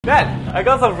Man, I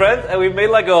got some friends and we made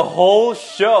like a whole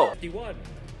show. 51,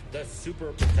 the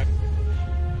super protect.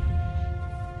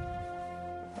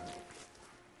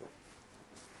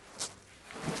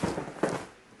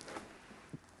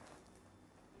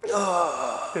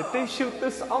 Did they shoot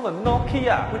this on a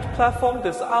Nokia? Which platform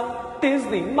this on?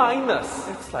 Disney minus.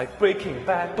 It's like Breaking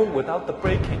Bad, but without the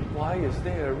breaking. Why is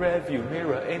there a rear view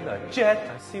mirror in a jet?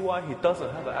 I see why he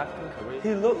doesn't have an acting career.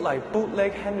 He looked like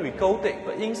bootleg Henry Golding,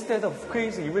 but instead of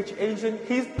crazy rich Asian,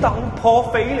 he's dumb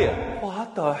poor failure.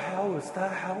 What the hell is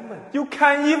that helmet? You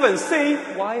can't even see.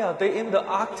 Why are they in the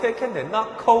Arctic and they're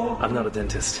not cold? I'm not a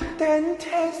dentist.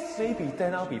 Dentist? Maybe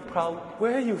then I'll be proud.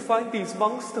 Where you find these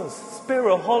monsters?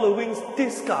 Sparrow Halloween's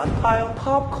discard pile.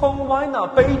 Popcorn, why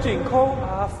not Beijing Kong?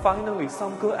 Finally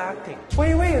some good acting.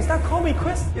 Wait, is that Call Me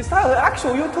Chris? Is that an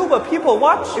actual YouTuber people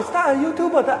watch? Is that a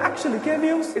YouTuber that actually get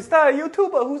views? Is that a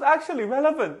YouTuber who's actually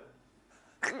relevant?